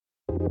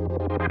The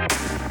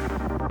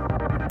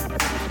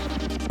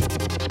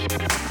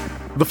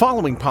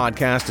following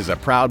podcast is a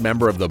proud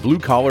member of the Blue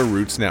Collar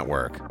Roots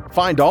Network.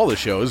 Find all the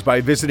shows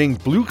by visiting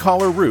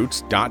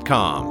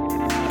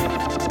bluecollarroots.com.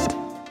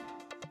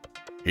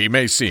 He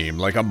may seem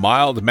like a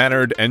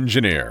mild-mannered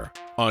engineer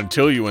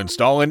until you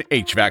install an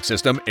HVAC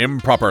system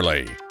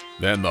improperly.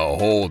 Then the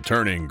whole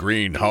turning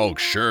green Hulk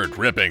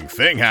shirt-ripping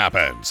thing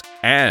happens,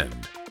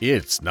 and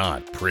it's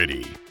not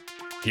pretty.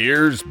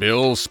 Here's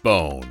Bill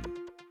Spohn.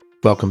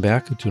 Welcome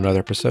back to another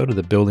episode of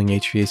the Building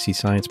HVAC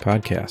Science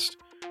Podcast.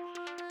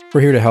 We're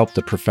here to help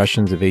the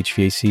professions of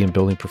HVAC and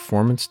building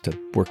performance to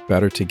work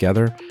better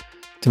together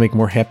to make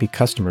more happy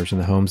customers in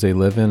the homes they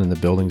live in and the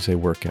buildings they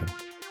work in.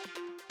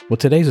 Well,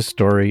 today's a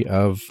story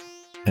of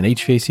an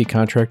HVAC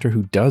contractor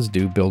who does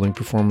do building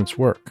performance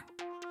work.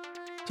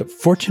 So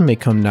fortune may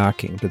come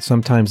knocking, but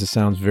sometimes it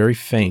sounds very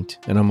faint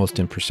and almost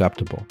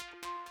imperceptible.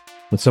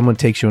 When someone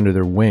takes you under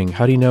their wing,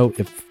 how do you know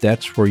if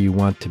that's where you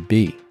want to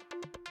be?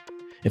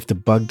 If the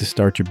bug to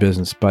start your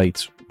business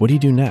bites, what do you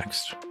do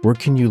next? Where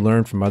can you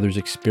learn from others'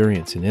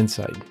 experience and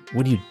insight?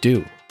 What do you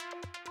do?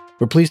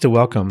 We're pleased to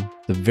welcome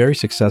the very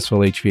successful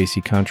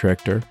HVAC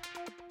contractor,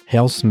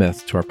 Hal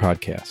Smith, to our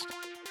podcast.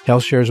 Hal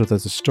shares with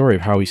us a story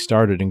of how he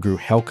started and grew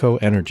Helco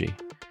Energy.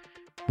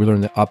 We learn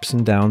the ups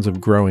and downs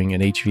of growing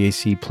an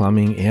HVAC,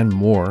 plumbing, and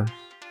more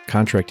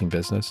contracting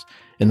business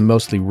in the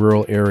mostly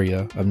rural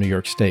area of New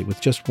York State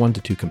with just 1 to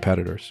 2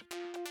 competitors.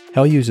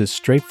 Hal uses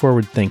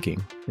straightforward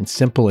thinking and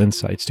simple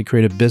insights to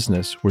create a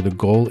business where the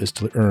goal is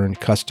to earn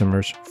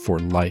customers for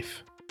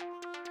life.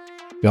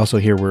 We also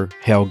hear where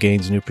Hal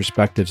gains new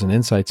perspectives and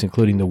insights,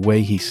 including the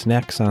way he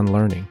snacks on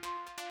learning.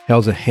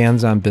 Hal's a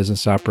hands-on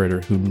business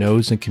operator who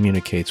knows and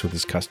communicates with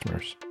his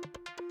customers.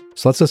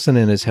 So let's listen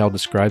in as Hal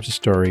describes the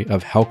story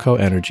of Helco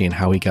Energy and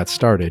how he got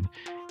started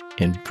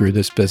and grew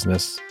this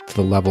business to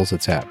the levels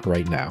it's at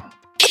right now.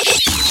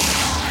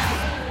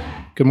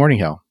 Good morning,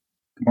 Hal.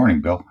 Good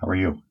morning, Bill. How are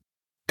you?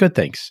 Good,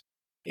 thanks.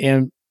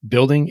 And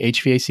building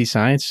HVAC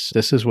science,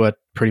 this is what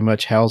pretty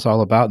much Hal's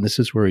all about, and this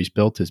is where he's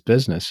built his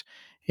business.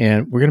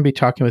 And we're going to be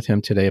talking with him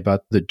today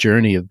about the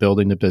journey of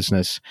building the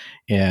business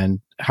and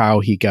how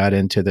he got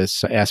into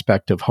this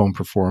aspect of home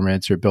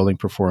performance or building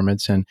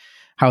performance and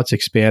how it's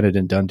expanded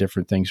and done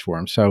different things for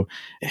him. So,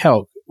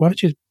 Hal, why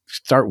don't you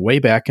start way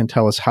back and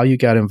tell us how you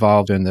got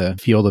involved in the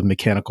field of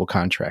mechanical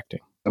contracting?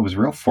 I was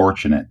real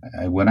fortunate.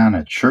 I went on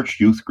a church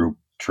youth group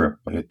trip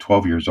at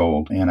 12 years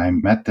old, and I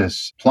met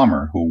this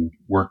plumber who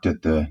worked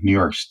at the New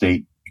York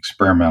State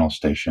Experimental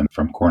Station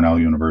from Cornell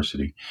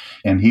University.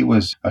 And he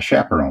was a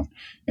chaperone,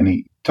 and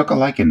he took a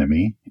liking to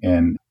me,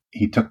 and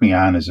he took me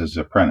on as his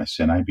apprentice,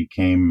 and I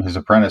became his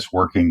apprentice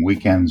working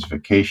weekends,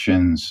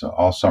 vacations,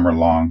 all summer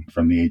long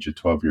from the age of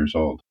 12 years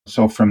old.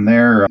 So from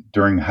there,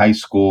 during high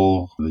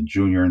school, the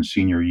junior and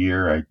senior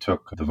year, I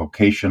took the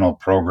vocational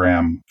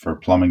program for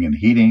plumbing and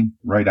heating.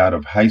 Right out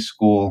of high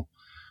school,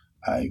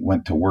 I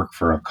went to work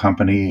for a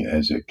company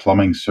as a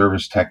plumbing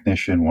service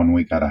technician 1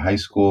 week out of high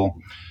school,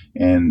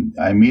 and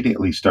I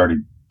immediately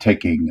started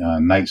taking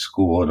night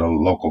school at a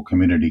local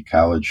community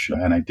college,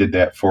 and I did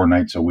that 4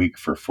 nights a week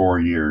for 4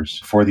 years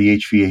for the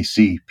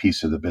HVAC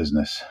piece of the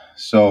business.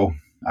 So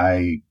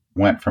I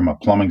went from a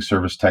plumbing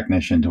service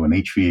technician to an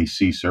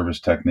HVAC service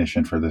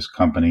technician for this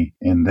company,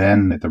 and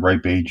then at the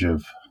ripe age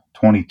of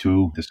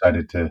 22,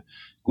 decided to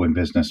go in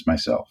business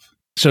myself.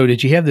 So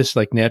did you have this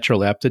like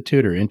natural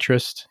aptitude or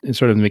interest in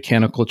sort of the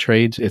mechanical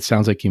trades? It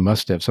sounds like you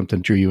must have.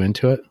 Something drew you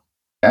into it.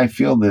 I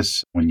feel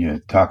this when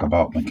you talk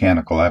about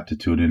mechanical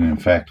aptitude, and in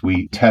fact,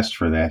 we test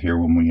for that here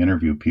when we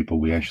interview people.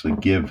 We actually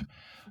give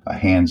a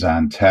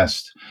hands-on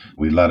test.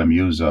 We let them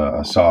use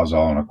a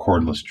Sawzall and a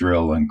cordless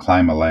drill and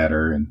climb a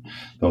ladder and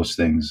those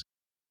things.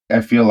 I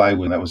feel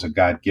that was a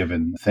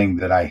God-given thing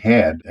that I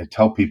had. I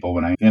tell people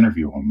when I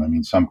interview them. I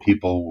mean, some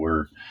people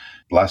were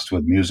blessed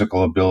with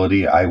musical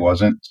ability. I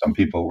wasn't. Some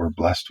people were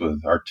blessed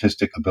with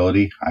artistic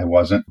ability. I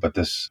wasn't. But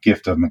this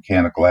gift of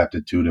mechanical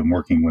aptitude and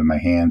working with my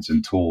hands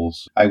and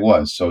tools, I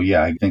was. So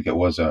yeah, I think it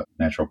was a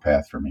natural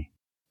path for me.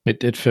 It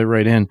did fit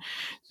right in.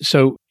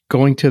 So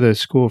going to the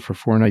school for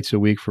 4 nights a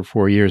week for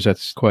 4 years,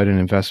 that's quite an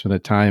investment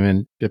of time,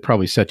 and it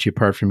probably set you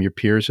apart from your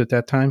peers at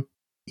that time?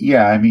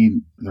 Yeah, I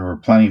mean, there were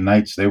plenty of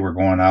nights they were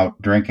going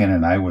out drinking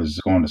and I was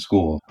going to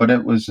school. But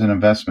it was an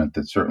investment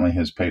that certainly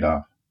has paid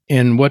off.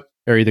 In what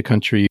area of the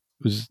country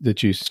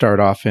that you start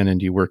off in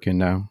and do you work in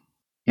now?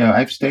 Yeah,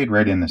 I've stayed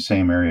right in the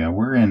same area.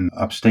 We're in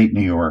upstate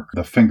New York,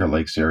 the Finger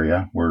Lakes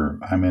area, where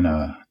I'm in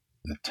the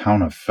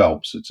town of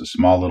Phelps. It's a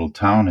small little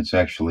town. It's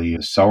actually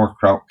the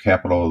sauerkraut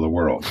capital of the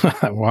world.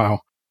 Wow.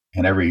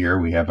 And every year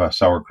we have a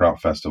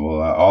sauerkraut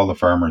festival. All the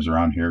farmers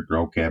around here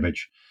grow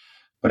cabbage.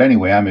 But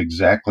anyway, I'm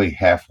exactly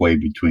halfway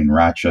between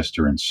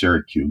Rochester and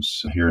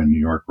Syracuse here in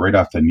New York, right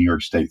off the New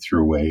York State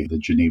Thruway, the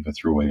Geneva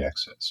Thruway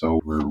exit.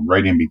 So we're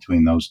right in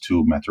between those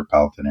two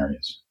metropolitan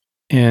areas.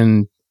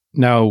 And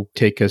now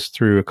take us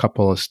through a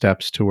couple of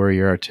steps to where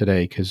you are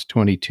today, because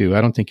 22,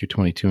 I don't think you're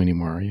 22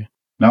 anymore, are you?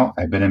 No,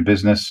 I've been in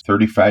business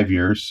 35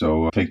 years,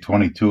 so take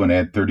 22 and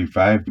add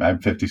 35, I'm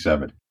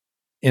 57.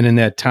 And in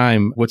that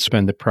time, what's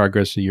been the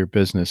progress of your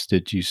business?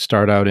 Did you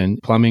start out in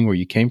plumbing where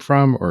you came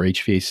from, or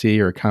HVAC,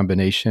 or a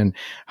combination?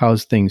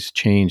 How's things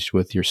changed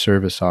with your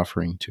service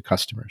offering to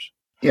customers?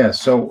 Yeah,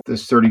 so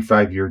this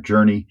 35-year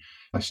journey,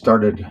 I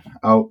started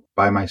out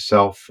by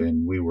myself,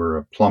 and we were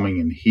a plumbing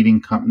and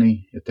heating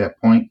company at that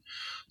point.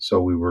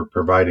 So we were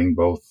providing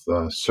both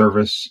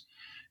service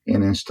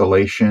and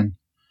installation.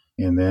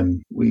 And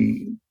then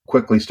we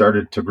quickly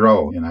started to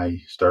grow, and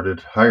I started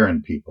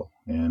hiring people.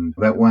 And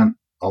that went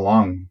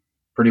along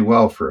pretty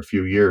well for a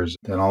few years.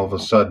 Then all of a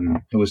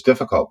sudden, it was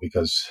difficult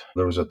because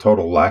there was a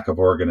total lack of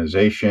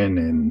organization,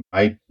 and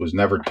I was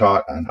never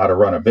taught on how to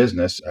run a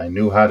business. I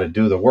knew how to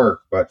do the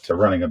work, but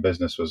running a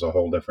business was a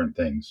whole different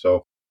thing. So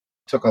it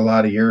took a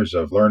lot of years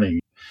of learning.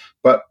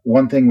 But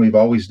one thing we've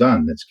always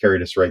done that's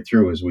carried us right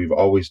through is we've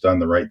always done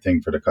the right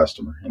thing for the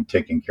customer and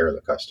taking care of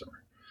the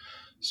customer.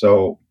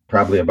 So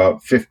probably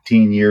about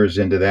 15 years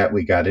into that,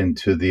 we got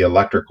into the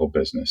electrical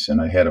business,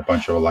 and I had a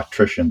bunch of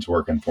electricians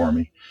working for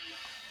me.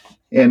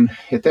 And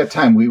at that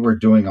time, we were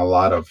doing a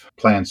lot of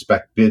plan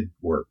spec bid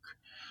work,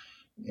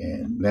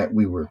 and that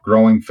we were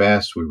growing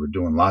fast. We were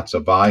doing lots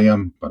of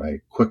volume, but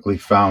I quickly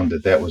found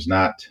that that was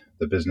not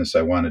the business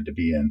I wanted to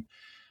be in.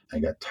 I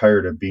got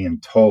tired of being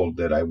told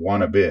that I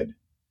won a bid.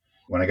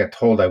 When I got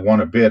told I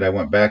won a bid, I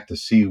went back to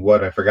see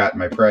what I forgot in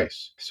my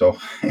price. So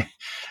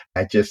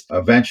I just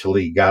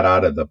eventually got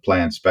out of the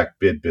plan spec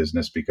bid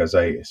business because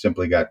I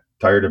simply got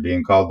tired of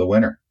being called the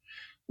winner.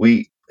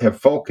 We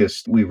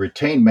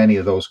retained many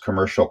of those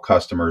commercial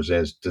customers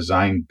as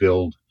design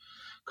build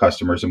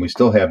customers, and we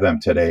still have them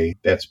today.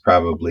 That's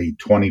probably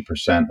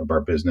 20% of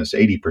our business.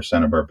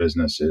 80% of our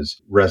business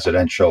is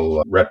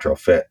residential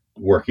retrofit,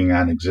 working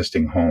on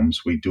existing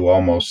homes. We do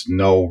almost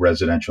no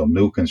residential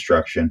new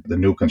construction. The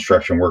new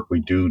construction work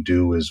we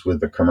do is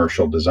with the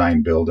commercial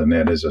design build, and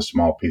that is a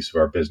small piece of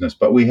our business.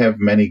 But we have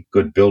many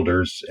good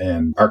builders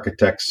and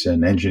architects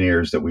and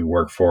engineers that we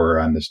work for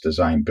on this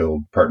design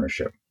build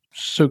partnership.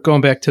 So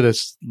going back to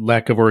this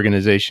lack of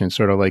organization,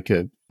 sort of like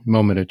a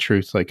moment of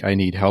truth, like I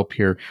need help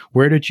here.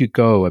 Where did you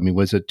go? I mean,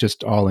 was it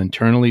just all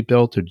internally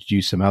built, or did you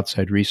use some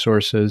outside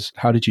resources?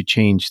 How did you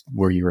change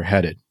where you were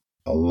headed?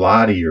 A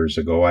lot of years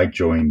ago, I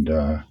joined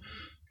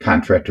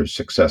Contractor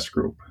Success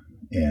Group,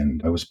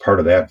 and I was part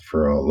of that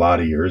for a lot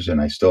of years,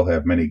 and I still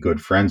have many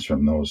good friends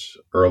from those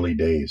early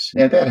days.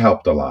 And that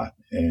helped a lot.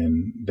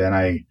 And then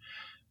I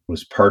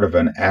was part of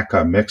an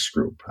ACA mixed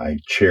group. I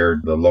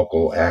chaired the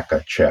local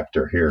ACA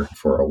chapter here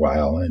for a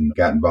while and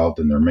got involved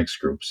in their mixed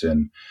groups.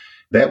 And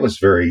that was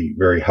very,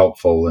 very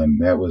helpful.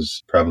 And that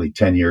was probably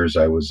 10 years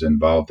I was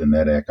involved in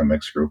that ACA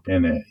mixed group,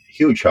 and a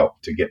huge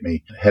help to get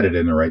me headed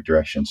in the right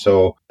direction.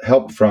 So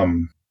help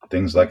from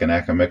things like an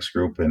ACA mixed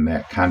group and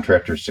that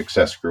contractor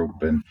success group.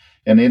 And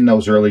in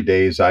those early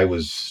days, I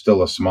was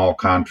still a small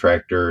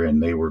contractor,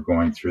 and they were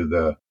going through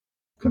the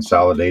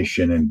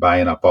consolidation and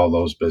buying up all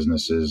those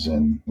businesses.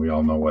 And we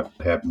all know what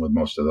happened with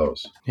most of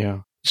those. Yeah.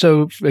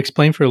 So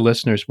explain for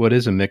listeners, what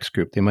is a mixed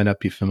group? They might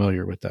not be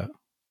familiar with that.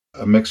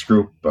 A mixed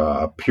group,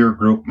 a peer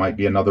group might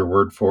be another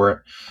word for it.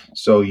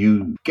 So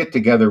you get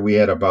together. We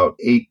had about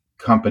 8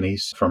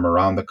 companies from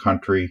around the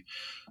country.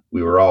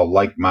 We were all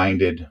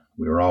like-minded.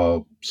 We were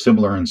all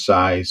similar in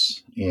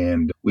size,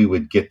 and we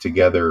would get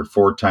together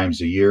 4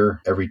 times a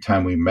year. Every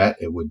time we met,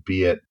 it would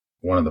be at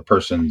one of the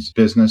person's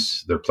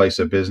business, their place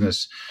of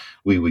business.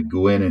 We would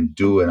go in and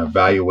do an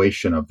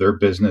evaluation of their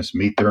business,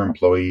 meet their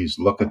employees,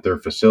 look at their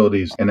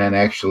facilities, and then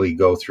actually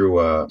go through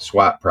a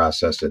SWOT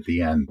process at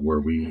the end where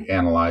we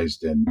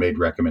analyzed and made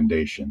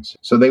recommendations.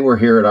 So they were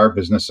here at our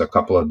business a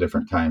couple of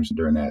different times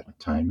during that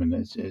time, and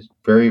it's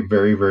very,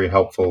 very, very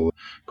helpful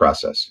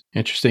process.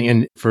 Interesting.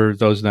 And for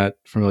those not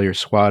familiar,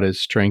 SWOT is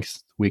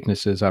strengths,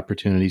 weaknesses,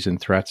 opportunities, and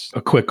threats.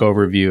 A quick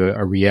overview,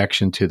 a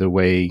reaction to the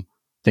way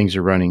things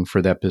are running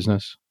for that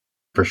business.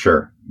 For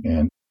sure.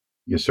 And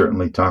you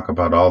certainly talk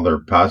about all their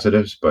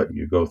positives, but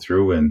you go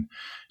through and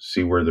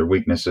see where their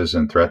weaknesses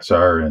and threats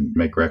are and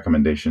make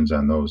recommendations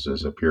on those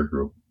as a peer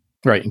group.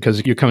 Right.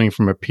 Because you're coming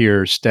from a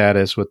peer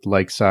status with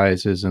like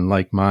sizes and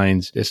like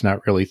minds. It's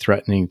not really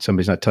threatening.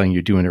 Somebody's not telling you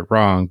you're doing it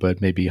wrong, but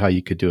maybe how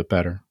you could do it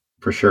better.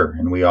 For sure.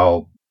 And we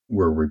all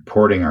were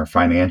reporting our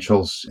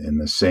financials in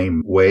the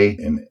same way.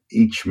 In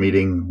each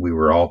meeting, we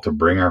were all to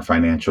bring our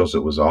financials. It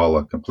was all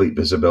a complete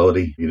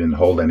visibility. You didn't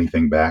hold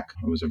anything back.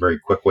 It was a very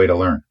quick way to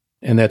learn.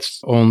 And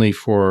that's only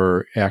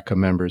for ACA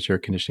members, Air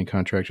Conditioning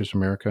Contractors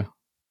America?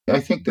 I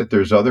think that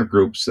there's other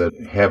groups that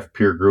have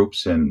peer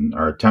groups and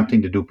are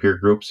attempting to do peer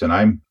groups, and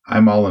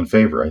I'm all in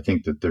favor. I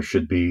think that there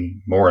should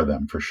be more of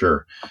them for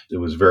sure. It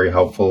was very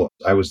helpful.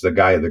 I was the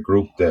guy of the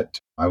group that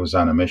I was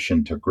on a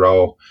mission to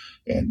grow,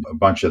 and a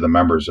bunch of the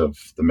members of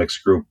the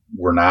mixed group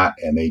were not,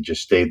 and they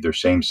just stayed their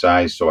same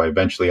size. So I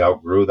eventually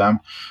outgrew them.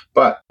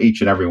 But each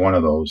and every one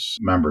of those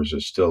members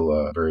is still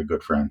a very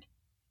good friend.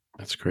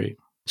 That's great.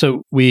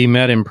 So we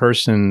met in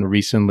person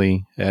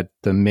recently at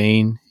the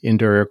Maine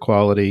Indoor Air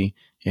Quality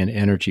and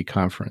Energy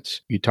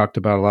Conference. You talked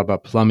about a lot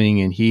about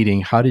plumbing and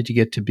heating. How did you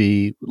get to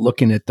be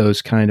looking at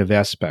those kind of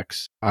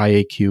aspects,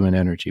 IAQ and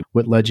energy?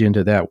 What led you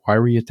into that? Why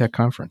were you at that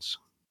conference?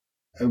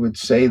 I would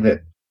say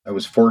that I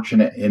was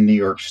fortunate in New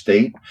York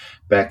State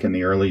back in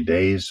the early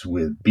days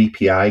with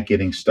BPI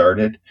getting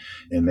started,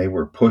 and they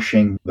were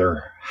pushing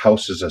their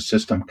house as a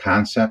system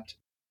concept.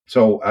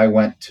 So I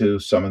went to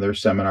some of their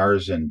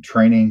seminars and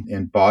training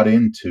and bought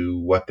into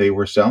what they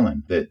were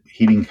selling, that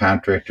heating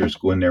contractors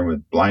go in there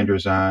with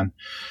blinders on.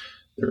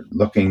 They're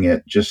looking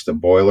at just the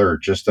boiler or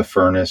just the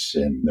furnace,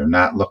 and they're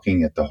not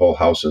looking at the whole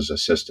house as a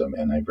system.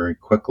 And I very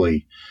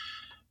quickly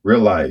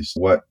realized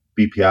what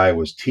BPI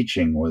was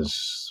teaching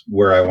was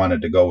where I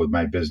wanted to go with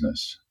my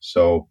business.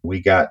 So we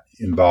got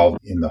involved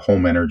in the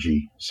home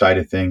energy side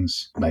of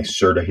things.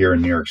 NYSERDA here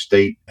in New York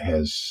State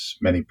has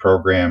many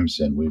programs,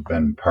 and we've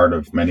been part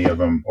of many of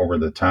them over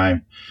the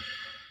time.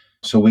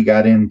 So we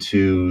got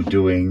into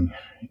doing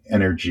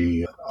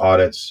energy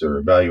audits or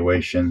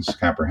evaluations,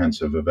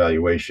 comprehensive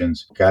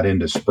evaluations, got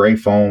into spray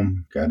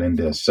foam, got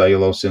into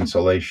cellulose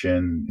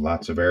insulation,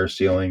 lots of air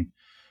sealing.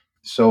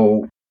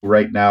 So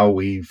right now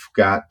we've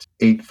got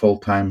 8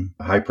 full-time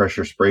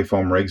high-pressure spray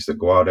foam rigs that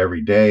go out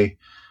every day.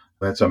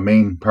 That's a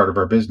main part of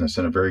our business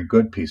and a very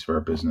good piece of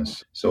our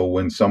business. So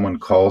when someone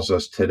calls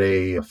us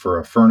today for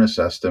a furnace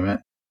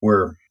estimate,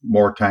 we're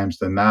more times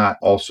than not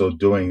also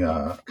doing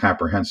a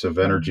comprehensive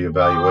energy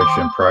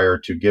evaluation prior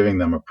to giving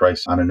them a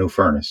price on a new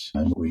furnace.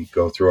 And we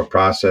go through a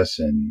process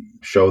and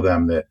show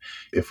them that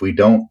if we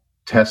don't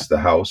test the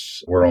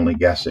house, we're only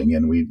guessing,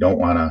 and we don't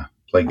want to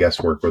play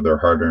guesswork with their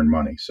hard-earned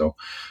money. So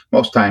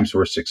most times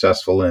we're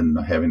successful in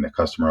having the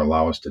customer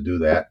allow us to do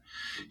that,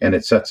 and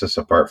it sets us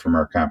apart from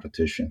our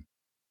competition.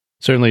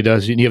 Certainly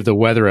does. You have the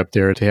weather up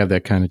there to have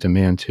that kind of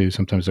demand too.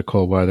 Sometimes the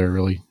cold weather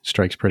really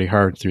strikes pretty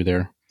hard through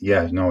there.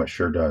 Yeah, no, it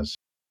sure does.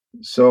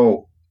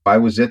 So I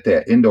was at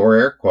that indoor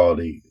air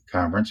quality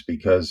conference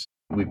because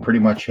we pretty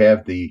much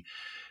have the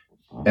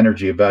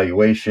energy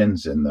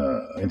evaluations and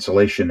the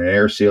insulation and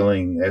air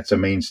sealing. That's a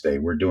mainstay.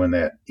 We're doing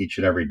that each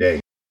and every day.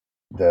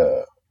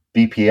 The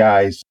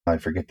BPIs, I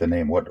forget the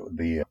name, what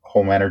the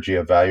home energy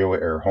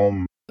evaluator or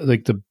home.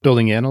 Like the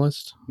building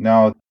analyst?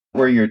 No,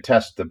 where you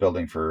test the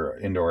building for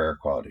indoor air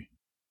quality.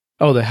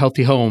 Oh, the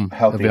Healthy Home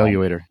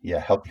Evaluator. Yeah,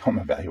 Healthy Home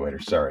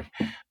Evaluator, sorry.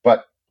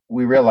 But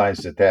we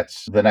realized that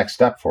that's the next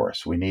step for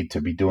us. We need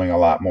to be doing a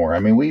lot more. I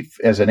mean, we've,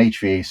 as an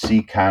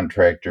HVAC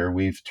contractor,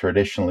 we've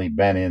traditionally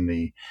been in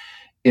the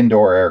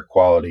indoor air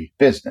quality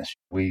business.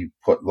 We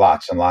put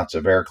lots and lots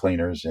of air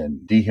cleaners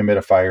and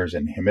dehumidifiers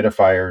and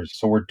humidifiers.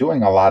 So we're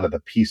doing a lot of the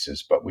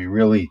pieces, but we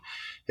really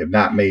have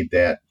not made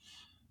that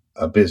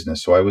a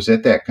business. So I was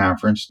at that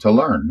conference to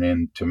learn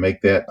and to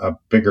make that a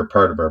bigger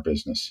part of our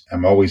business.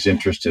 I'm always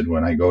interested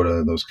when I go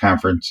to those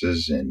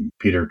conferences and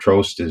Peter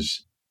Trost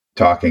is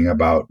talking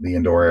about the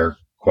indoor air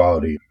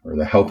quality, or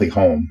the healthy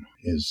home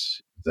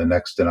is the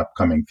next and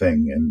upcoming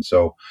thing. And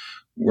so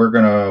we're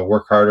going to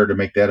work harder to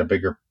make that a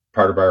bigger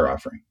part of our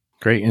offering.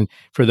 Great. And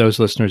for those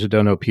listeners who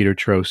don't know, Peter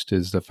Trost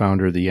is the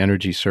founder of the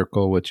Energy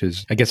Circle, which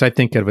is, I guess I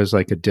think of as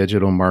like a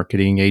digital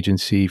marketing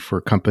agency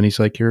for companies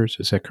like yours.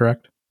 Is that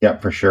correct? Yeah,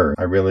 for sure.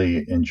 I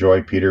really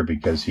enjoy Peter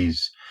because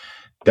he's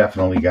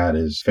definitely got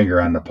his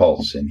finger on the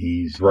pulse and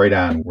he's right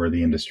on where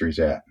the industry's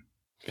at.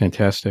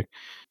 Fantastic.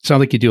 Sounds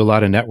like you do a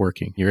lot of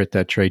networking. You're at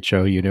that trade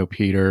show, you know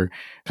Peter.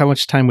 How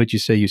much time would you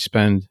say you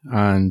spend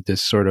on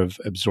this sort of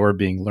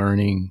absorbing,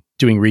 learning,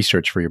 doing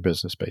research for your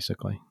business,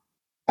 basically?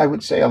 I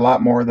would say a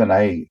lot more than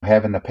I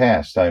have in the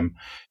past. I'm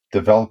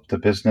developed the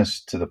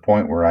business to the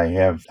point where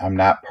I'm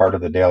not part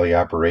of the daily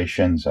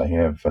operations. I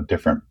have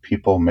different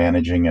people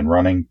managing and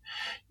running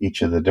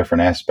each of the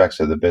different aspects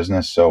of the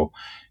business. So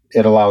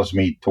it allows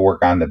me to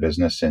work on the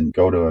business and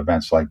go to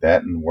events like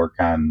that and work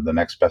on the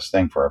next best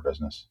thing for our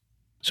business.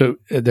 So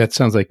that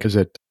sounds like, is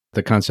it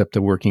the concept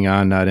of working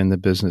on, not in the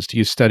business? Do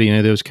you study any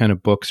of those kind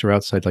of books or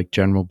outside like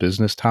general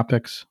business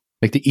topics?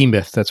 Like the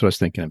E-Myth, that's what I was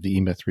thinking of, the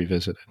E-Myth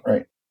Revisited.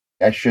 Right.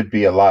 I should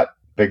be a lot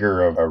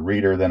bigger of a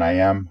reader than I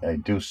am. I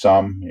do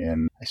some,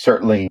 and I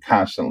certainly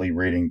constantly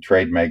reading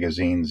trade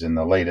magazines and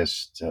the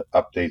latest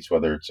updates,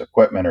 whether it's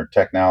equipment or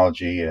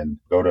technology, and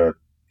go to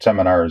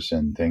seminars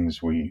and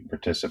things we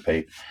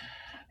participate.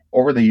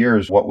 Over the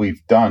years, what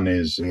we've done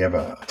is we have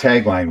a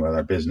tagline with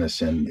our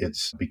business, and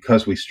it's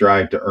because we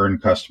strive to earn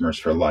customers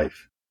for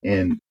life.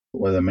 And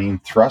one of the main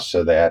thrusts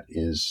of that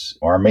is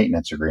our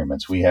maintenance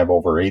agreements. We have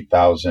over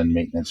 8,000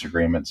 maintenance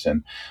agreements.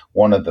 And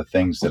one of the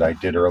things that I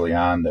did early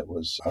on that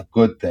was a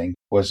good thing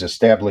was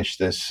establish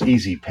this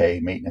easy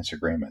pay maintenance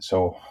agreement.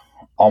 So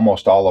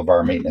almost all of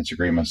our maintenance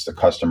agreements, the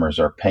customers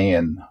are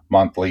paying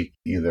monthly,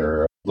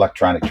 either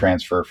electronic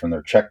transfer from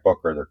their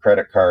checkbook or their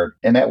credit card.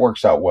 And that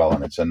works out well.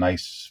 And it's a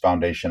nice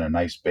foundation, a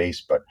nice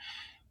base. But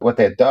what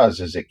that does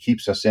is it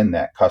keeps us in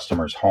that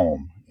customer's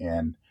home.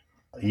 And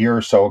a year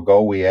or so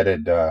ago, we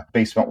added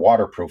basement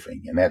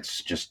waterproofing, and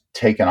that's just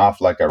taken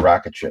off like a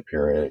rocket ship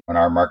here. In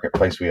our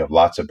marketplace, we have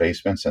lots of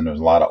basements, and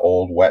there's a lot of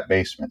old, wet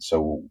basements.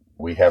 So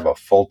we have a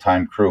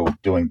full-time crew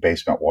doing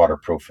basement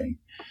waterproofing.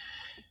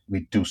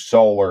 We do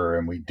solar,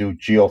 and we do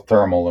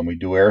geothermal, and we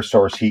do air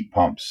source heat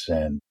pumps,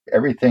 and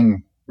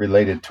everything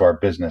related to our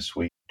business,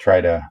 we try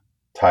to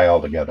tie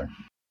all together.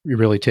 You're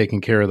really taking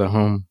care of the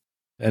home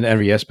and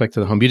every aspect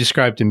of the home. You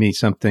described to me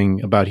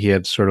something about he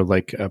had sort of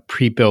like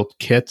pre-built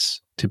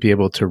kits to be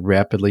able to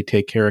rapidly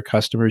take care of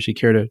customers. You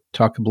care to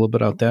talk a little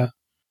bit about that?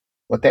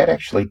 What that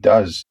actually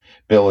does,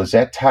 Bill, is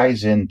that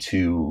ties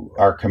into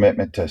our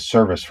commitment to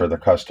service for the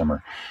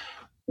customer.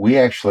 We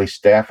actually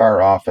staff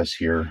our office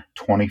here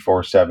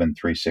 24/7,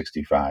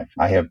 365.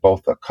 I have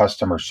both a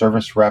customer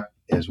service rep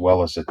as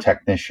well as a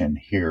technician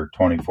here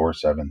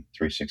 24/7,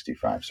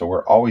 365. So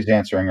we're always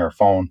answering our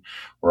phone,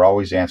 we're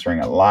always answering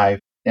it live.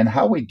 And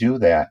how we do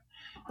that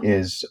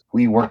is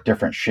we work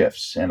different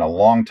shifts. And a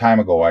long time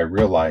ago, I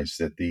realized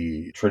that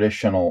the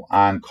traditional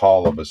on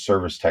call of a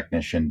service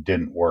technician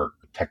didn't work.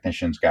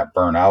 Technicians got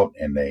burnt out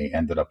and they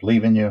ended up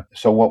leaving you.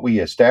 So, what we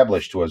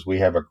established was we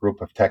have a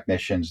group of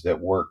technicians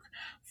that work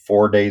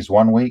 4 days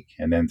one week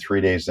and then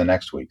 3 days the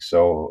next week.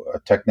 So, a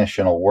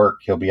technician will work,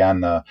 he'll be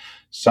on the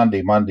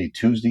Sunday, Monday,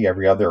 Tuesday,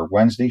 every other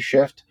Wednesday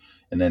shift.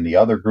 And then the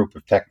other group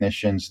of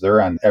technicians,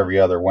 they're on every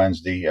other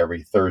Wednesday,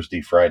 every Thursday,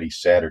 Friday,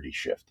 Saturday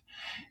shift.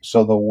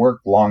 So they'll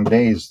work long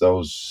days,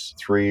 those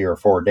 3 or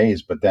 4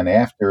 days, but then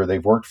after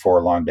they've worked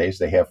 4 long days,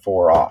 they have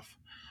 4 off.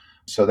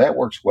 So that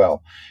works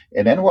well.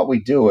 And then what we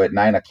do at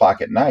 9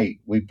 o'clock at night,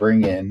 we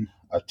bring in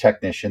a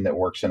technician that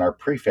works in our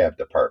prefab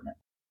department.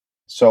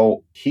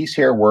 So he's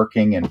here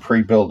working in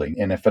pre-building.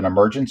 And if an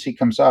emergency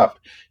comes up,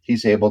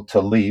 he's able to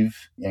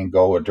leave and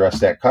go address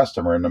that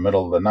customer in the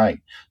middle of the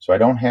night. So I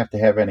don't have to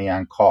have any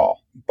on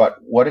call. But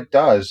what it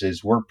does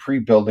is we're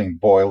pre-building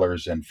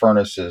boilers and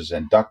furnaces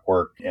and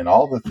ductwork and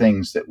all the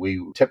things that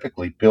we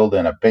typically build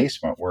in a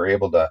basement. We're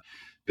able to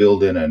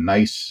build in a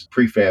nice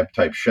prefab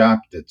type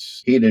shop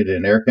that's heated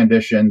and air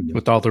conditioned.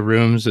 With all the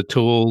rooms, the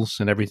tools,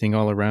 and everything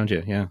all around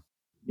you. Yeah.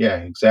 Yeah,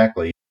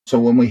 exactly. So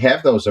when we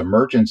have those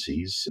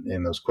emergencies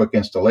and those quick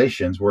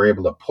installations, we're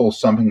able to pull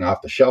something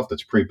off the shelf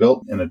that's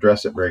pre-built and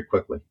address it very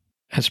quickly.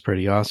 That's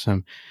pretty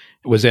awesome.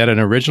 Was that an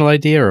original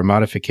idea or a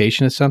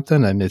modification of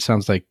something? I mean, it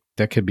sounds like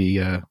that could be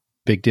a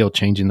big deal,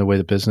 changing the way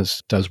the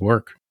business does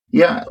work.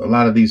 Yeah, a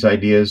lot of these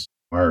ideas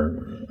are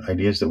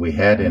ideas that we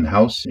had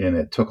in-house, and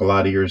it took a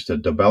lot of years to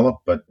develop,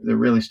 but they're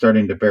really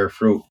starting to bear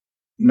fruit.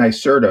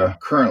 NYSERDA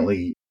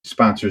currently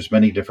sponsors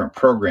many different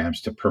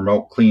programs to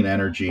promote clean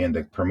energy and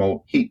to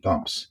promote heat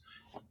pumps.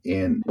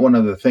 And one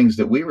of the things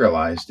that we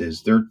realized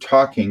is they're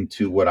talking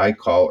to what I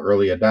call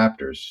early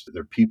adopters.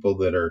 They're people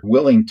that are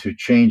willing to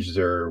change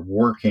their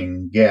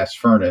working gas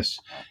furnace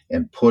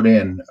and put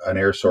in an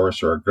air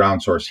source or a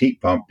ground source heat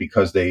pump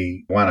because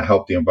they want to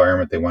help the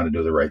environment. They want to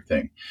do the right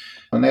thing.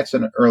 And that's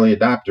an early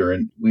adopter.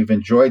 And we've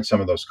enjoyed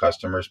some of those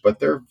customers, but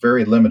they're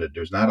very limited.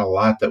 There's not a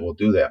lot that will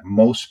do that.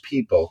 Most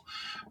people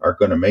are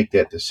going to make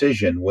that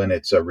decision when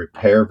it's a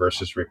repair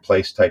versus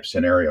replace type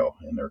scenario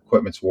and their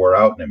equipment's wore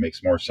out and it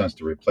makes more sense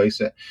to replace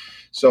it.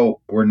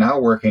 So we're now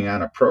working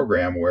on a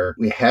program where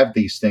we have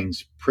these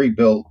things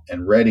pre-built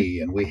and ready,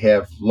 and we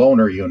have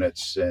loaner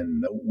units,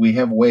 and we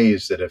have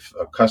ways that if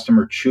a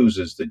customer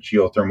chooses the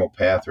geothermal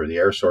path or the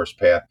air source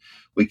path,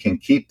 we can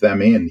keep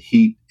them in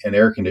heat and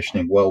air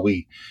conditioning while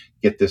we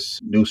get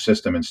this new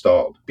system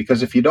installed.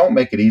 Because if you don't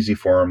make it easy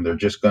for them, they're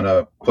just going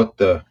to put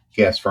the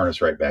gas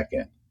furnace right back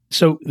in.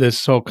 So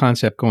this whole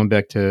concept going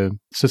back to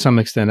some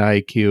extent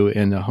IAQ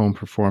and the home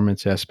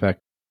performance aspect,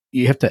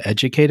 you have to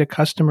educate a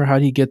customer. How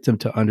do you get them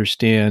to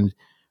understand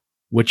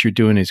what you're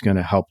doing is going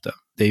to help them?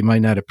 They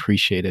might not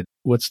appreciate it.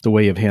 What's the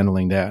way of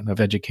handling that, of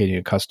educating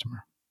a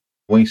customer?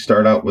 We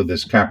start out with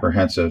this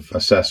comprehensive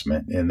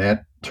assessment, and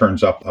that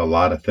turns up a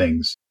lot of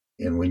things.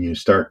 And when you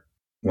start,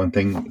 one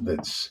thing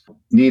that's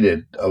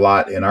needed a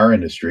lot in our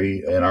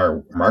industry, in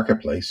our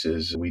marketplace,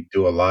 is we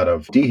do a lot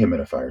of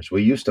dehumidifiers.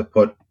 We used to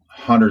put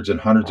hundreds and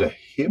hundreds of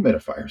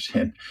humidifiers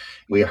in.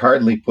 We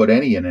hardly put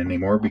any in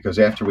anymore because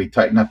after we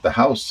tighten up the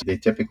house, they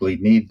typically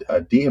need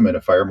a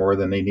dehumidifier more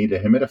than they need a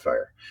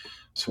humidifier.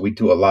 So we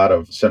do a lot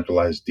of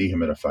centralized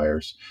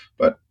dehumidifiers,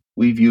 but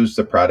we've used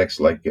the products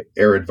like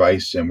Air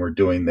Advice, and we're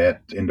doing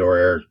that indoor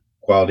air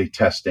quality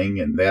testing,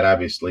 and that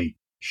obviously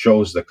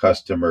shows the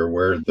customer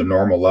where the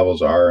normal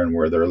levels are and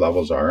where their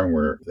levels are and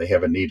where they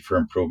have a need for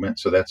improvement.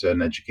 So that's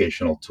an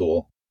educational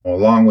tool.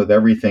 Along with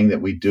everything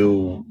that we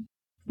do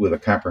with a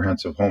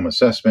comprehensive home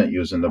assessment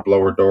using the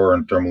blower door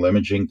and thermal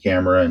imaging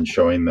camera and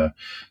showing the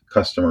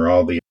customer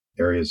all the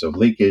areas of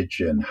leakage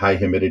and high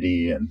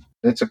humidity. And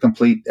it's a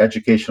complete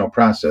educational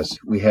process.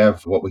 We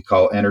have what we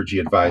call energy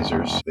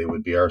advisors. They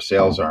would be our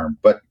sales arm,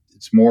 but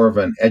it's more of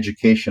an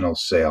educational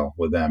sale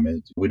with them.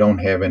 We don't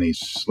have any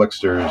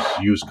slicksters,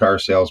 used car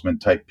salesman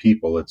type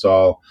people. It's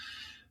all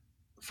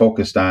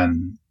focused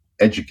on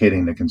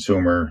educating the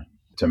consumer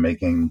to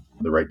making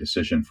the right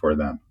decision for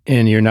them.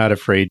 And you're not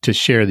afraid to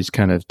share these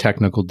kind of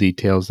technical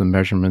details, the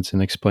measurements,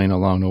 and explain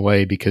along the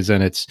way, because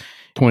then it's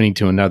pointing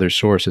to another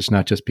source. It's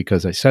not just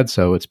because I said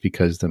so, it's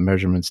because the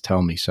measurements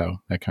tell me so,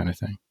 that kind of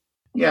thing.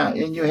 Yeah,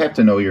 and you have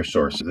to know your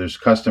source. There's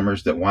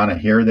customers that want to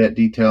hear that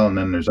detail, and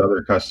then there's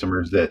other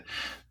customers that,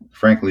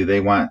 frankly,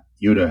 they want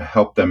you to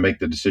help them make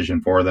the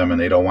decision for them, and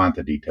they don't want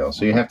the details.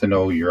 So you have to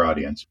know your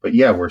audience. But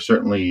yeah,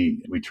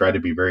 we try to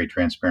be very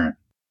transparent.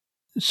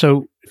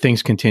 So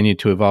things continue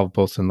to evolve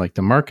both in like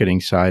the marketing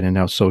side, and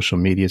now social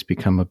media has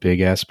become a big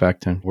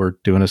aspect. And we're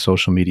doing a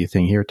social media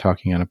thing here,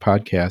 talking on a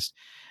podcast.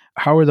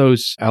 How are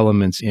those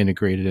elements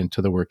integrated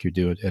into the work you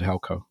do at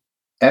Halco?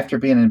 After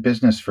being in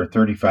business for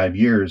 35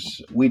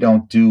 years, we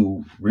don't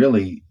do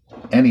really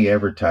any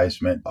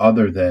advertisement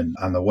other than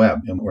on the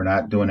web, and we're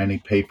not doing any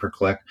pay per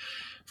click.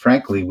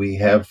 Frankly, we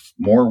have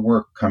more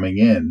work coming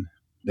in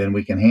than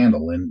we can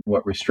handle. And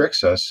what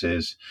restricts us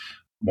is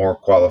more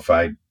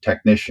qualified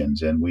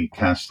technicians, and we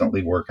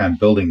constantly work on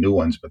building new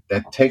ones, but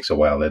that takes a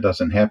while. That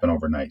doesn't happen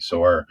overnight.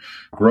 So our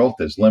growth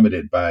is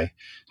limited by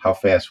how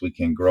fast we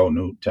can grow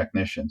new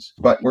technicians.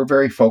 But we're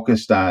very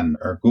focused on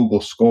our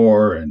Google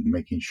score and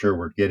making sure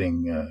we're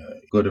getting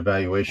good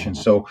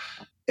evaluations. So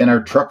and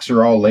our trucks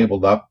are all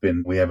labeled up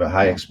and we have a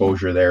high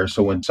exposure there.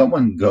 So when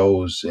someone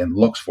goes and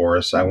looks for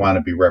us, I want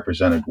to be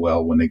represented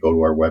well when they go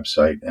to our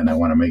website. And I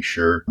want to make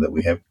sure that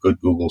we have good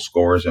Google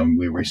scores and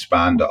we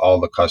respond to all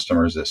the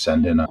customers that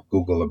send in a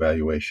Google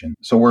evaluation.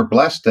 So we're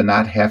blessed to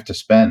not have to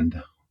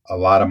spend a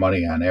lot of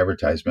money on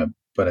advertisement.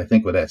 But I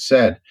think with that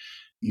said,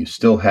 you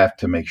still have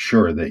to make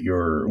sure that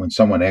when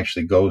someone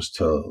actually goes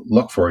to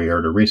look for you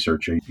or to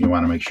research you, you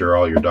want to make sure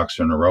all your ducks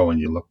are in a row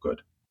and you look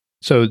good.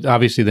 So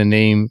obviously the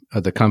name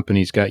of the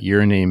company's got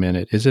your name in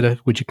it.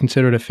 Would you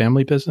consider it a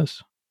family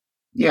business?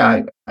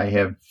 Yeah, I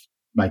have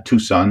my two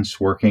sons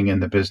working in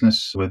the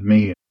business with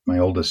me. My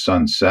oldest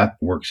son, Seth,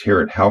 works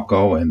here at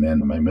Halco, and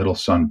then my middle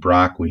son,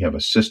 Brock, we have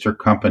a sister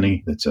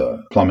company that's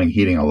a plumbing,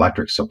 heating,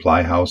 electric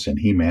supply house, and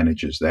he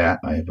manages that.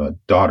 I have a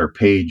daughter,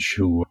 Paige,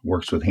 who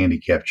works with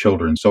handicapped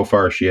children. So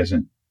far, she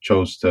hasn't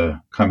chose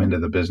to come into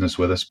the business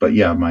with us, but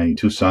yeah, my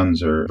two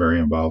sons are very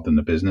involved in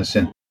the business.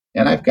 And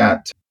I've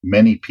got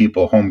many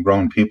people,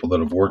 homegrown people that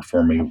have worked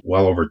for me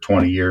well over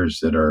 20 years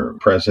that are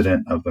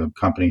president of the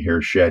company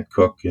here. Shad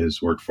Cook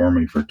has worked for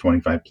me for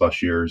 25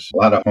 plus years. A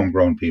lot of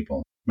homegrown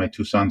people. My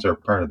two sons are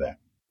part of that.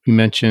 You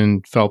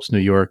mentioned Phelps, New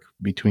York,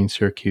 between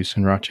Syracuse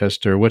and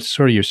Rochester. What's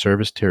sort of your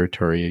service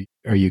territory?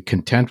 Are you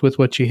content with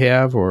what you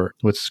have, or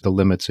what's the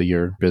limits of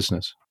your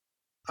business?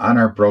 On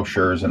our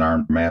brochures and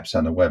our maps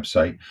on the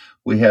website,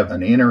 we have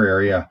an inner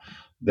area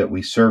that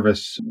we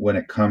service when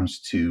it comes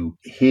to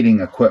heating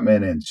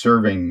equipment and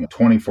serving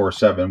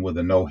 24/7 with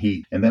a no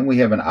heat. And then we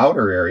have an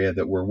outer area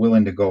that we're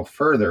willing to go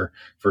further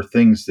for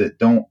things that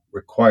don't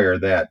require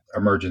that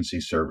emergency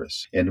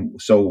service.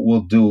 And so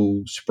we'll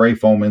do spray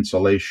foam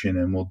insulation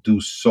and we'll do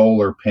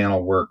solar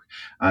panel work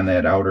on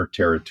that outer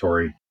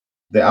territory.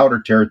 The outer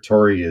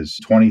territory is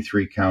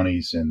 23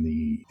 counties, and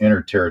the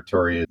inner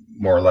territory is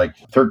more like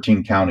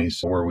 13 counties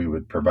where we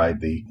would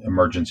provide the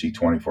emergency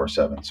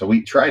 24/7. So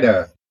we try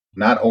to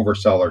not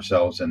oversell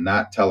ourselves and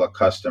not tell a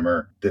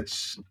customer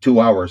that's 2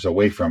 hours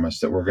away from us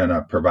that we're going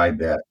to provide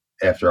that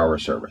after hour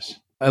service.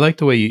 I like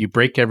the way you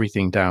break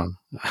everything down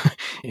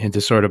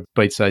into sort of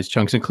bite-sized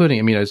chunks, including,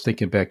 I was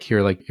thinking back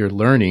here, like you're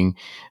learning.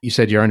 You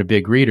said you aren't a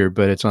big reader,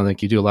 but it's not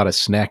like you do a lot of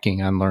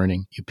snacking on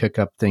learning. You pick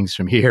up things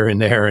from here and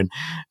there. And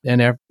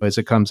as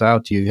it comes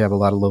out, you have a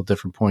lot of little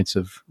different points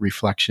of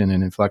reflection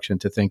and inflection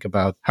to think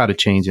about how to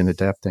change and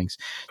adapt things.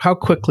 How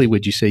quickly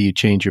would you say you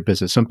change your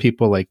business? Some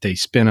people, like, they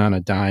spin on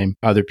a dime.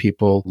 Other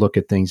people look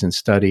at things and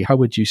study. How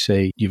would you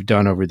say you've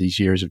done over these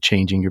years of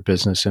changing your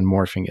business and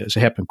morphing it? Does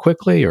it happen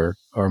quickly or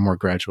more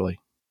gradually?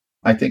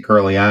 I think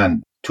early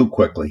on, too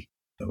quickly.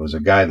 I was a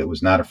guy that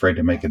was not afraid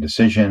to make a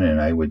decision, and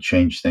I would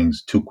change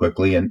things too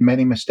quickly, and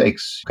many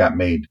mistakes got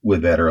made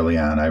with that early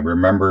on. I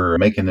remember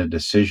making a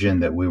decision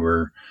that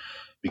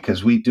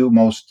because we do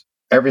most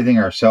everything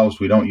ourselves,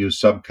 we don't use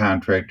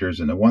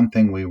subcontractors, and the one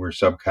thing we were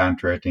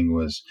subcontracting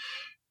was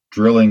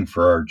drilling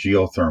for our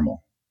geothermal.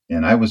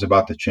 And I was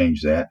about to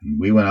change that, and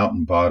we went out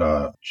and bought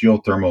a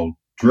geothermal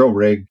drill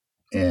rig,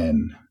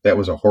 and that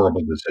was a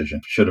horrible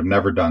decision. Should have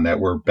never done that.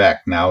 We're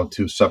back now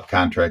to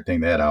subcontracting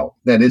that out.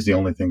 That is the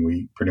only thing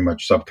we pretty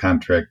much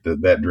subcontract,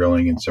 that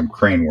drilling and some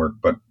crane work,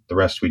 but the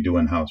rest we do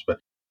in-house. But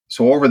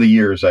so over the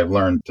years, I've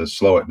learned to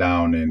slow it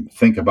down and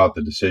think about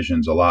the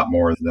decisions a lot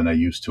more than I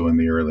used to in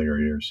the earlier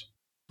years.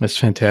 That's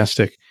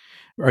fantastic.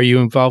 Are you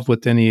involved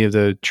with any of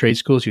the trade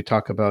schools? You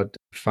talk about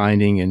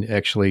finding and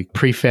actually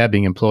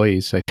prefabbing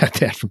employees. I got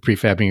that from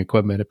prefabbing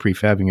equipment to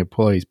prefabbing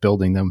employees,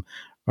 building them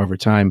over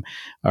time.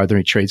 Are there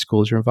any trade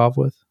schools you're involved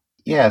with?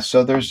 Yeah,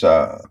 so there's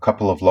a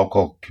couple of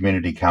local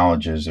community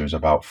colleges. There's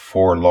about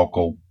 4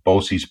 local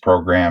BOCES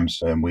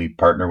programs, and we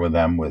partner with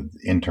them with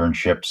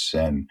internships,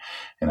 and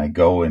I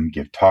go and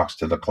give talks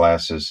to the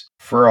classes.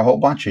 For a whole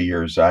bunch of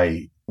years,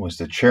 I was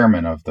the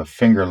chairman of the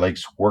Finger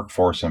Lakes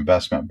Workforce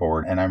Investment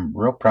Board, and I'm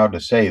real proud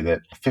to say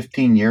that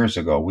 15 years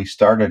ago, we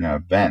started an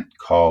event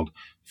called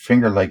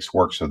Finger Lakes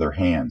Works with Their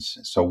Hands.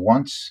 So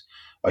once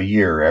a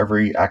year,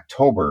 every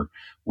October,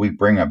 we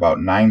bring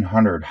about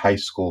 900 high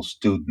school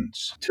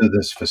students to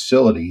this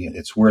facility.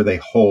 It's where they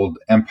hold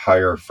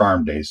Empire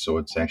Farm Days. So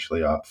it's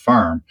actually a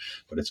farm,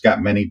 but it's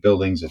got many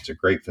buildings. It's a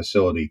great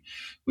facility.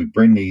 We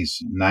bring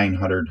these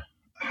 900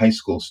 high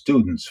school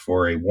students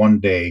for a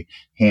one-day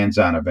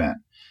hands-on event.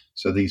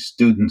 So these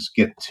students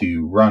get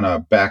to run a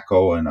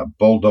backhoe and a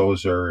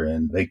bulldozer,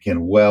 and they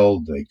can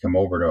weld. They come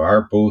over to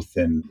our booth,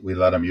 and we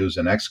let them use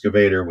an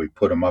excavator. We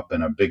put them up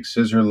in a big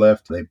scissor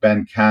lift. They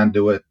bend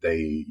conduit.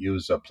 They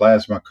use a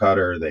plasma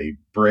cutter. They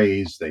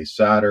braze, they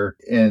solder,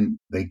 and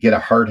they get a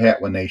hard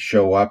hat when they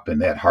show up.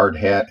 And that hard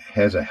hat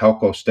has a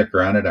Helco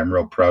sticker on it. I'm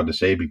real proud to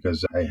say,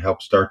 because I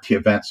helped start the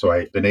event. So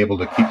I've been able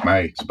to keep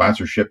my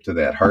sponsorship to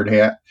that hard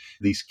hat.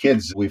 These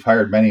kids, we've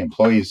hired many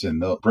employees,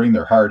 and they'll bring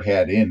their hard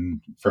hat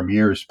in from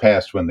years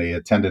past when they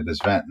attended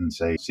this event and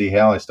say, "See,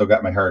 Hal, I still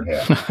got my hard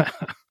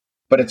hat."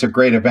 But it's a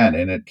great event,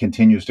 and it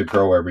continues to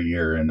grow every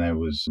year, and I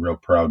was real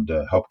proud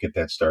to help get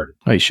that started.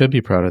 Oh, you should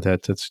be proud of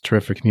that. That's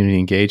terrific community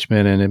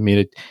engagement,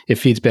 and it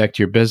feeds back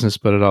to your business,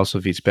 but it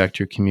also feeds back to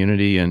your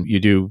community, and you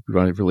do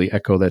really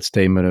echo that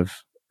statement of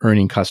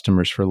earning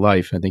customers for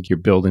life. I think you're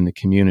building the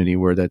community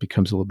where that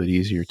becomes a little bit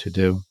easier to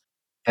do.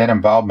 That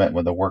involvement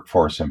with the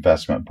Workforce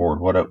Investment Board,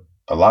 what it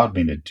allowed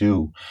me to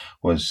do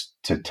was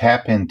to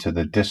tap into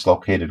the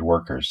dislocated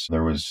workers.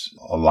 There was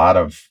a lot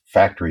of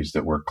factories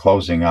that were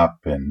closing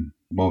up and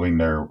moving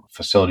their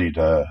facility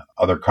to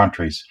other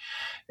countries,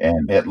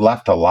 and it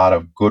left a lot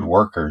of good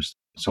workers.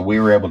 So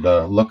we were able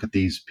to look at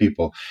these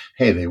people.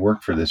 Hey, they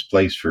worked for this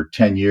place for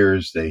 10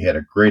 years. They had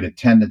a great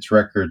attendance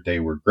record.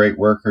 They were great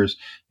workers.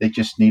 They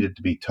just needed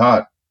to be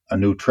taught a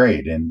new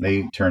trade, and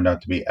they turned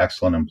out to be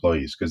excellent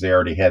employees because they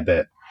already had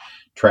that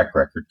track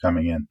record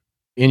coming in.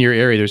 In your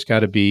area, there's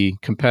got to be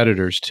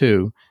competitors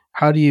too.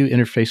 How do you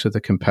interface with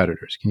the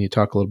competitors? Can you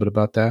talk a little bit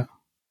about that?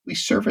 We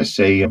service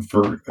a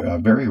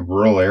very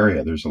rural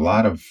area. There's a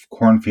lot of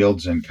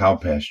cornfields and cow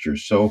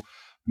pastures. So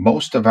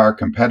most of our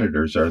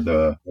competitors are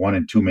the 1-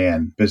 and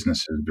 2-man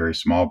businesses, very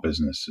small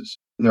businesses.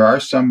 There are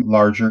some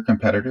larger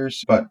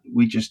competitors, but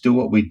we just do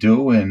what we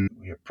do, and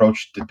we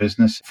approach the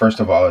business. First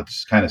of all,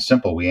 it's kind of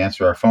simple. We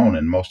answer our phone,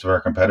 and most of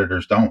our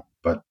competitors don't.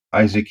 But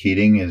Isaac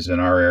Heating is in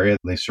our area.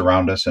 They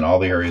surround us in all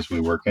the areas we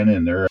work in,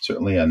 and they're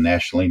certainly a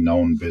nationally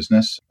known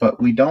business. But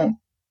we don't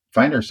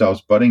find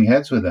ourselves butting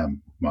heads with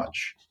them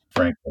much.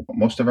 Frankly,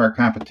 most of our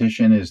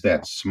competition is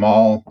that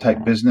small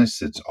type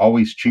business. It's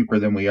always cheaper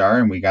than we are,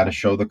 and we got to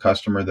show the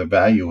customer the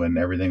value in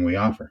everything we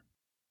offer.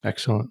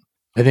 Excellent.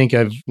 I think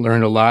I've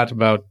learned a lot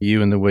about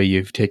you and the way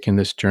you've taken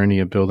this journey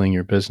of building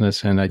your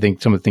business. And I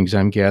think some of the things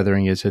I'm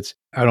gathering is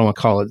I don't want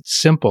to call it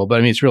simple,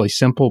 but it's really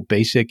simple,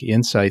 basic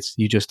insights.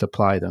 You just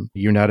apply them.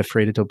 You're not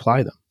afraid to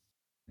apply them.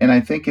 And I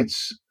think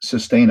it's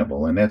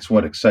sustainable. And that's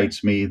what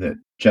excites me, that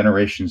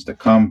generations to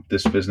come,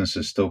 this business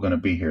is still going to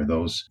be here.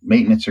 Those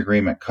maintenance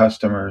agreement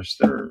customers,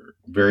 they're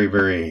very,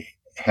 very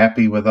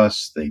happy with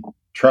us. They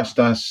trust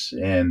us.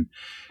 And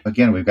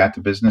again, we've got the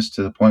business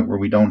to the point where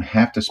we don't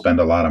have to spend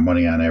a lot of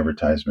money on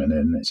advertisement.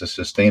 And it's a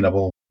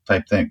sustainable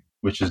type thing,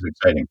 which is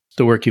exciting.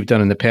 The work you've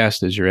done in the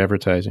past is your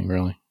advertising,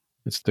 really.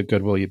 It's the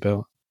goodwill you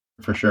built.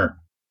 For sure.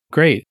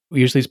 Great.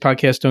 Usually these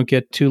podcasts don't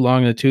get too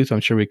long in the tooth. I'm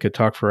sure we could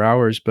talk for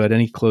hours, but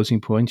any closing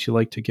points you'd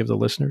like to give the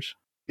listeners?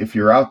 If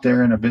you're out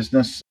there in a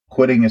business,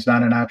 quitting is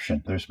not an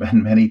option. There's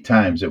been many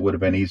times it would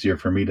have been easier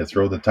for me to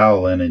throw the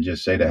towel in and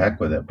just say to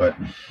heck with it, but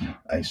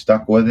I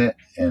stuck with it,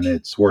 and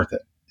it's worth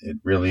it. It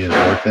really is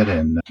worth it,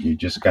 and you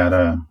just got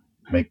to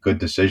make good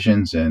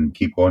decisions and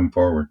keep going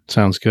forward.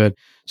 Sounds good.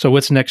 So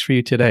what's next for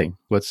you today?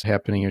 What's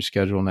happening in your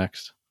schedule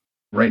next?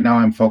 Right now,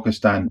 I'm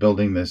focused on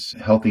building this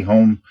healthy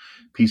home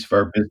piece of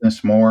our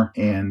business more,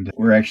 and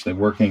we're actually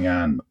working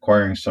on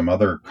acquiring some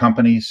other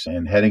companies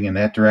and heading in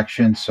that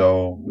direction.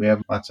 So we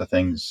have lots of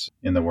things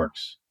in the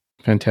works.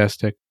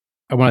 Fantastic.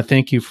 I want to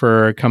thank you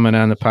for coming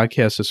on the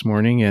podcast this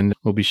morning, and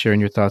we'll be sharing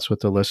your thoughts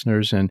with the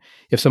listeners. And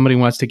if somebody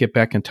wants to get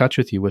back in touch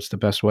with you, what's the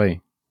best way?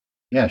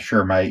 Yeah,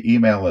 sure. My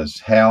email is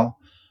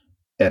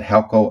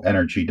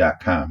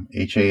hal@halcoenergy.com,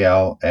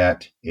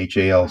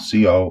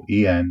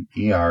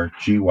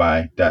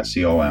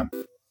 HAL@HALCOENERGY.com.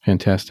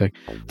 Fantastic.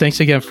 Thanks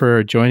again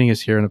for joining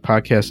us here on the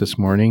podcast this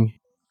morning.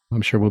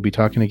 I'm sure we'll be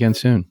talking again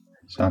soon.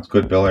 Sounds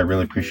good, Bill. I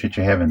really appreciate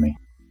you having me.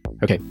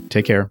 Okay,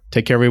 take care.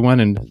 Take care, everyone,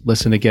 and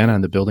listen again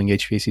on the Building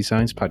HVAC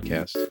Science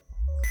podcast.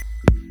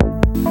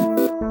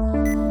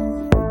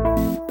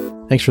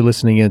 Thanks for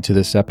listening in to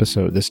this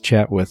episode, this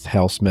chat with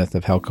Hal Smith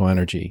of Halco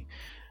Energy.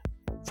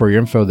 For your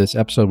info, this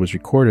episode was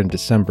recorded in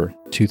December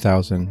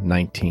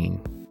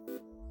 2019.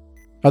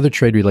 Other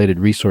trade-related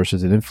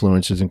resources and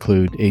influences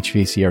include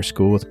HVACR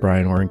School with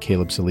Brian Orr and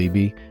Caleb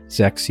Salibi,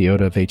 Zach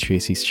Ciota of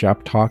HVAC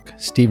Shop Talk,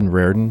 Stephen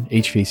Reardon,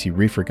 HVAC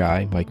Reefer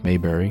Guy, Mike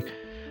Mayberry,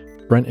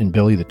 Brent and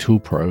Billy, the Tool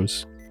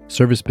Pros,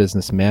 Service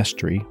Business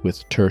Mastery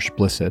with Tersh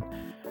Blissett,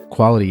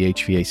 Quality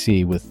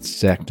HVAC with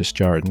Zach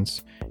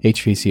Desjardins,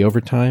 HVAC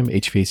Overtime,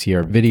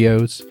 HVACR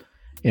Videos,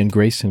 and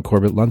Grace and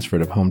Corbett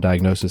Lunsford of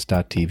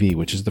HomeDiagnosis.tv,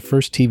 which is the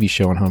first TV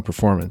show on home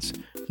performance.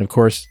 And of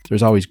course,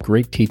 there's always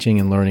great teaching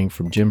and learning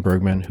from Jim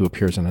Bergman, who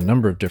appears on a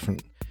number of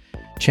different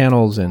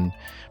channels and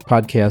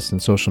podcasts and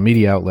social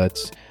media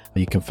outlets.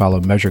 You can follow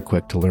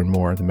MeasureQuick to learn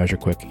more, the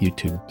MeasureQuick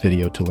YouTube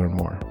video to learn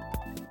more.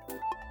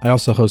 I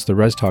also host the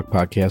Res Talk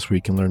podcast, where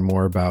you can learn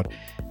more about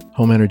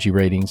home energy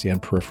ratings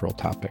and peripheral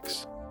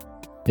topics.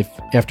 If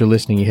after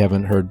listening you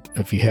haven't heard,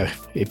 if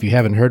you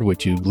haven't heard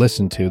what you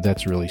listened to,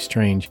 that's really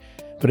strange.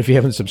 But if you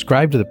haven't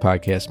subscribed to the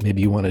podcast,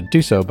 maybe you want to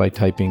do so by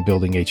typing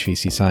Building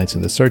HVAC Science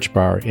in the search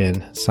bar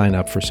and sign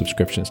up for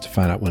subscriptions to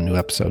find out when new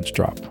episodes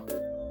drop.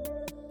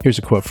 Here's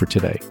a quote for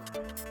today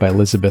by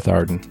Elizabeth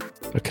Arden,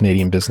 a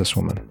Canadian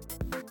businesswoman.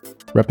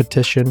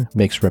 Repetition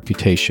makes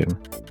reputation,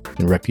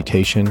 and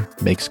reputation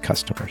makes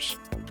customers.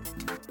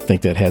 I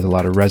think that has a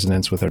lot of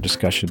resonance with our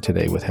discussion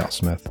today with Hal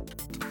Smith.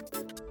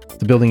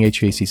 The Building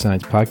HVAC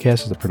Science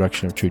Podcast is a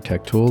production of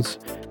TruTech Tools,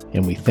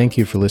 and we thank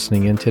you for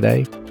listening in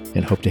today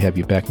and hope to have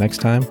you back next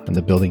time on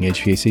the Building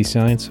HVAC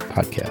Science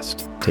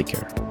Podcast. Take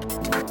care.